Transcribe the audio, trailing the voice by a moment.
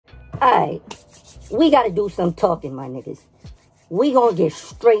Alright, we gotta do some talking, my niggas. We gonna get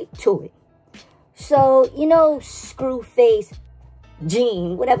straight to it. So, you know, Screwface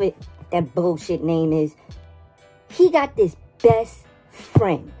Gene, whatever that bullshit name is, he got this best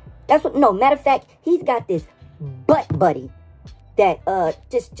friend. That's what, no, matter of fact, he's got this butt buddy that,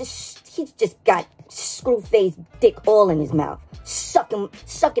 he's just got Screwface dick all in his mouth.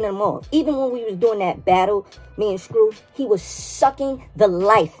 Sucking him off. Even when we was doing that battle, me and Screw, he was sucking the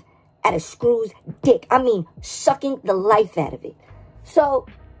life out of Screw's dick. I mean, sucking the life out of it. So,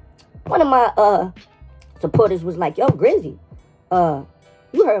 one of my, supporters was like, yo, Grizzy,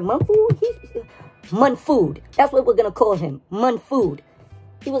 you heard Munfood? Munfood. That's what we're gonna call him. Munfood.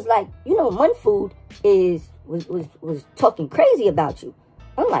 He was like, you know, Munfood was talking crazy about you.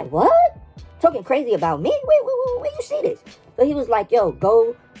 I'm like, what? Talking crazy about me? Where you see this? So he was like, yo,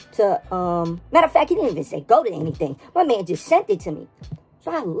 go to, matter of fact, he didn't even say go to anything. My man just sent it to me.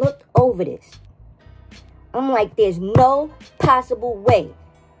 So I looked over this. I'm like, there's no possible way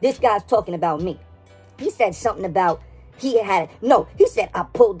this guy's talking about me. He said something about, he said I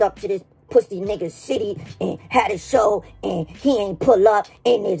pulled up to this pussy nigga city and had a show and he ain't pull up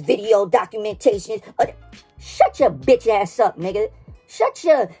and there's video documentations. Shut your bitch ass up, nigga. Shut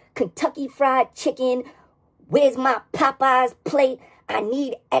your Kentucky Fried Chicken. Where's my Popeyes plate? I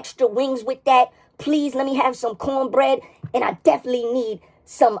need extra wings with that. Please let me have some cornbread. And I definitely need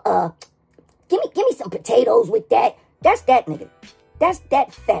some, give me some potatoes with that. That's that nigga. That's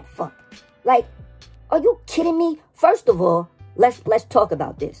that fat fuck. Like, are you kidding me? First of all, let's talk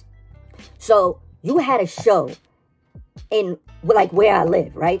about this. So, you had a show in, like, where I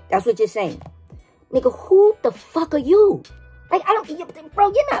live, right? That's what you're saying. Nigga, who the fuck are you? Like,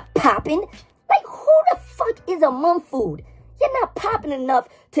 bro, you're not popping. Like, who the fuck is a Munfood? You're not popping enough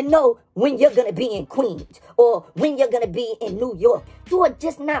to know when you're going to be in Queens or when you're going to be in New York. You are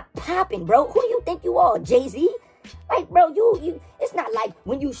just not popping, bro. Who do you think you are, Jay-Z? Like, bro, you it's not like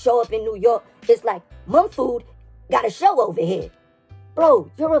when you show up in New York, it's like, Munfood got a show over here.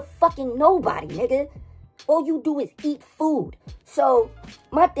 Bro, you're a fucking nobody, nigga. All you do is eat food. So,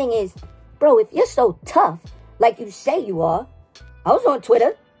 my thing is, bro, if you're so tough, like you say you are, I was on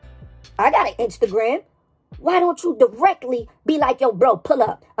Twitter. I got an Instagram. Why don't you directly be like, yo, bro, pull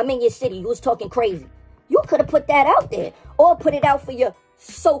up. I'm in your city. You was talking crazy. You could have put that out there. Or put it out for your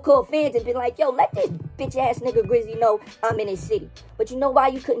so-called fans and been like, yo, let this bitch-ass nigga Grizzy know I'm in his city. But you know why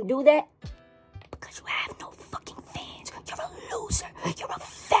you couldn't do that? Because you have no fucking fans. You're a loser. You're a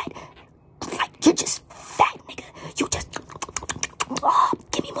fat. Like, you're just fat, nigga. You just,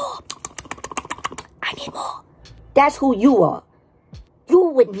 give me more. I need more. That's who you are. You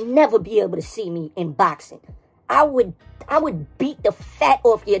would never be able to see me in boxing. I would beat the fat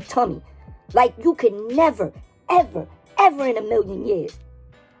off your tummy. Like, you could never, ever, ever in a million years.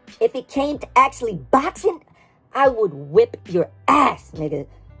 If it came to actually boxing, I would whip your ass, nigga.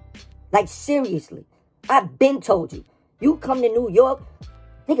 Like, seriously. I've been told you. You come to New York,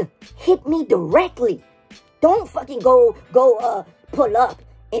 nigga, hit me directly. Don't fucking go pull up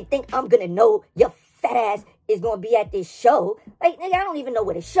and think I'm gonna know your fat ass is gonna be at this show. Like, nigga, I don't even know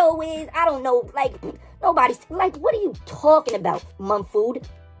where the show is. I don't know, like, nobody's, like, what are you talking about, Munfood?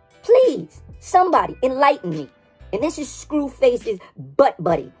 Please, somebody, enlighten me. And this is Screwface's butt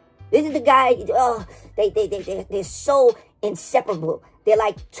buddy. This is the guy, they're so inseparable. They're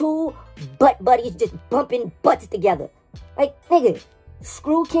like two butt buddies just bumping butts together. Like, nigga,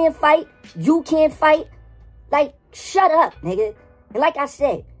 Screw can't fight, you can't fight. Like, shut up, nigga. And like I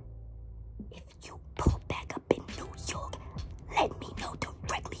said, if you pull back up in New York, let me know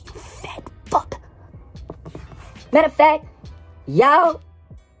directly, you fat fuck. Matter of fact, y'all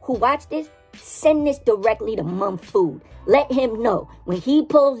who watch this, send this directly to Munfood. Let him know when he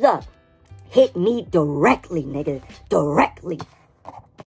pulls up, hit me directly, nigga. Directly.